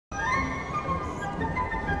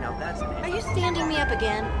you standing me up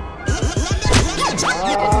again?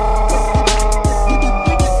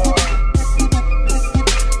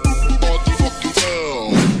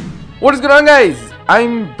 What is going on, guys?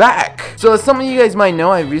 I'm back. So as some of you guys might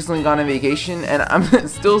know, I've recently gone on vacation and I'm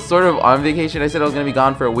still sort of on vacation. I said I was gonna be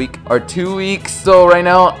gone for a week or 2 weeks. So right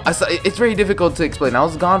now, it's very difficult to explain. I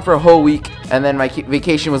was gone for a whole week and then my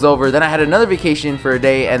vacation was over. Then I had another vacation for a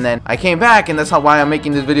day and then I came back, and that's why I'm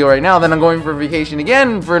making this video right now. Then I'm going for vacation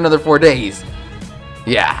again for another 4 days.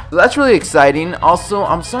 Yeah, so that's really exciting. Also,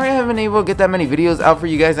 I'm sorry I haven't been able to get that many videos out for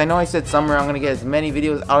you guys. I know I said summer I'm gonna get as many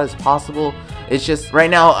videos out as possible. It's just right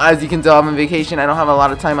now, as you can tell, I'm on vacation. I don't have a lot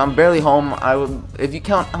of time. I'm barely home. If you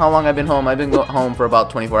count how long I've been home, I've been home for about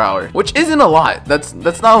 24 hours, which isn't a lot. That's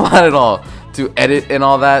not a lot at all. To edit and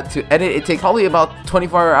all that, to edit, it takes probably about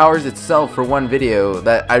 24 hours itself for one video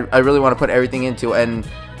that I really want to put everything into, and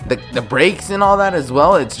the breaks and all that as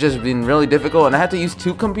well. It's just been really difficult, and I had to use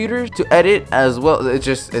 2 computers to edit as well.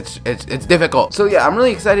 It's difficult. So yeah, I'm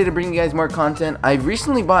really excited to bring you guys more content. I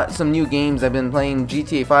recently bought some new games. I've been playing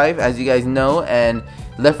GTA 5, as you guys know, and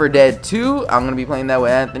Left 4 Dead 2. I'm gonna be playing that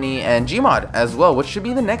with Anthony, and Gmod as well, which should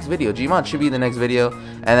be the next video. Gmod should be the next video,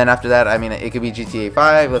 and then after that, I mean, it could be GTA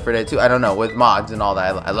 5, Left 4 Dead 2. I don't know, with mods and all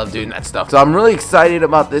that. I love doing that stuff. So I'm really excited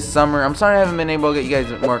about this summer. I'm sorry I haven't been able to get you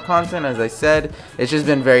guys more content. As I said, it's just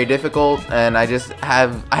been very difficult, and I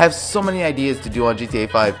have so many ideas to do on GTA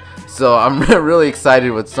 5. So I'm really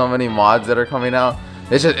excited with so many mods that are coming out.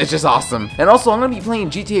 It's just awesome. And also, I'm gonna be playing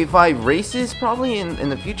GTA 5 races probably in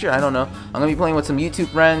the future. I don't know. I'm gonna be playing with some YouTube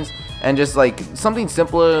friends and just like something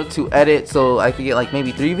simpler to edit, so I could get like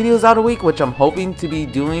maybe 3 videos out a week, which I'm hoping to be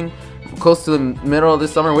doing close to the middle of the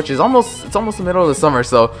summer, which is almost the middle of the summer.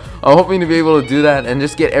 So I'm hoping to be able to do that and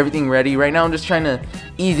just get everything ready. Right now I'm just trying to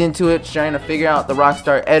ease into it, trying to figure out the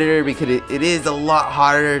Rockstar editor, because it is a lot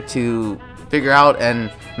harder to figure out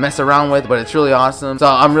and mess around with, but it's really awesome. So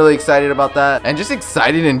I'm really excited about that, and just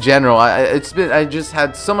excited in general. I just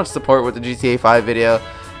had so much support with the GTA 5 video,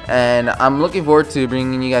 and I'm looking forward to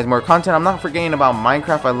bringing you guys more content. I'm not forgetting about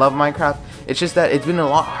Minecraft. I love Minecraft. It's just that it's been a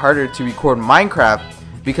lot harder to record Minecraft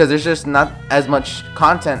because there's just not as much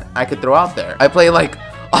content I could throw out there. I play like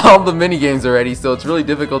all the mini games already, so it's really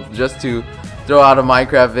difficult just to throw out a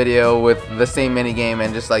Minecraft video with the same mini game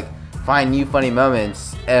and just like find new funny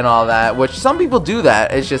moments and all that, which some people do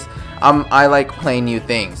that. It's just I like playing new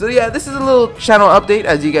things. So yeah, this is a little channel update.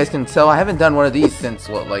 As you guys can tell, I haven't done one of these since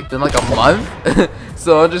what, like been like a month.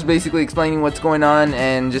 So I'm just basically explaining what's going on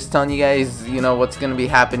and just telling you guys, you know, what's gonna be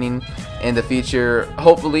happening in the future.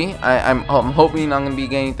 Hopefully, I'm hoping I'm gonna be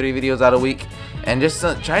getting 3 videos out a week, and just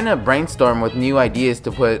trying to brainstorm with new ideas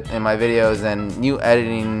to put in my videos and new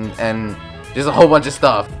editing and just a whole bunch of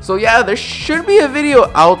stuff. So yeah, there should be a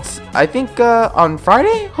video out, I think on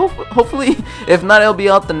Friday, hopefully. If not, it'll be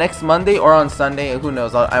out the next Monday or on Sunday, who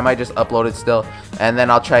knows. I might just upload it still, and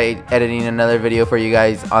then I'll try editing another video for you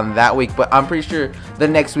guys on that week. But I'm pretty sure the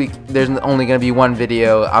next week there's only gonna be 1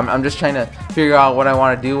 video. I'm just trying to figure out what I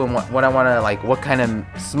want to do and what I want to, like, what kind of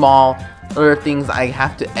small things I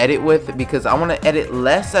have to edit with, because I want to edit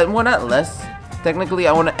less. Well, not less technically,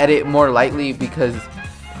 I want to edit more lightly, because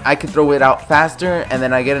I could throw it out faster, and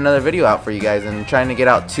then I get another video out for you guys. And trying to get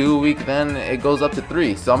out 2 a week, then it goes up to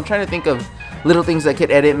 3. So I'm trying to think of little things I could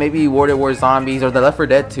edit. Maybe World at War Zombies or the Left 4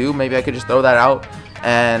 Dead 2. Maybe I could just throw that out,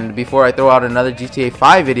 and before I throw out another GTA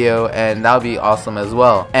 5 video, and that would be awesome as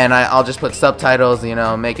well. And I'll just put subtitles, you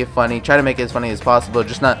know, make it funny. Try to make it as funny as possible.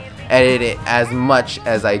 Just not edit it as much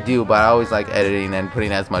as I do, but I always like editing and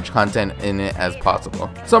putting as much content in it as possible.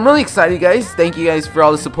 So I'm really excited, guys. Thank you guys for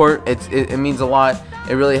all the support. It means a lot.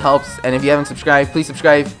 It really helps. And if you haven't subscribed, please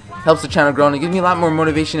subscribe. Helps the channel grow, and it gives me a lot more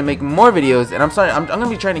motivation to make more videos. And I'm sorry, I'm gonna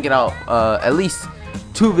be trying to get out at least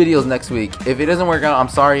 2 videos next week. If it doesn't work out, I'm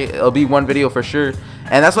sorry. It'll be 1 video for sure.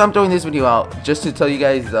 And that's why I'm throwing this video out, just to tell you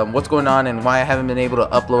guys what's going on and why I haven't been able to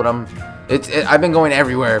upload them. I've been going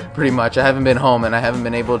everywhere pretty much. I haven't been home, and I haven't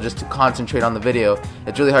been able just to concentrate on the video.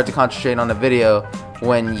 It's really hard to concentrate on the video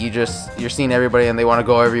when you're seeing everybody and they want to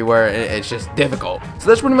go everywhere. It's just difficult. So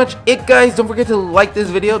that's pretty much it, guys. Don't forget to like this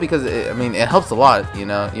video, because I mean, it helps a lot, you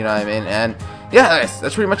know what I mean. And yeah,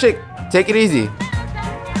 that's pretty much it. Take it easy.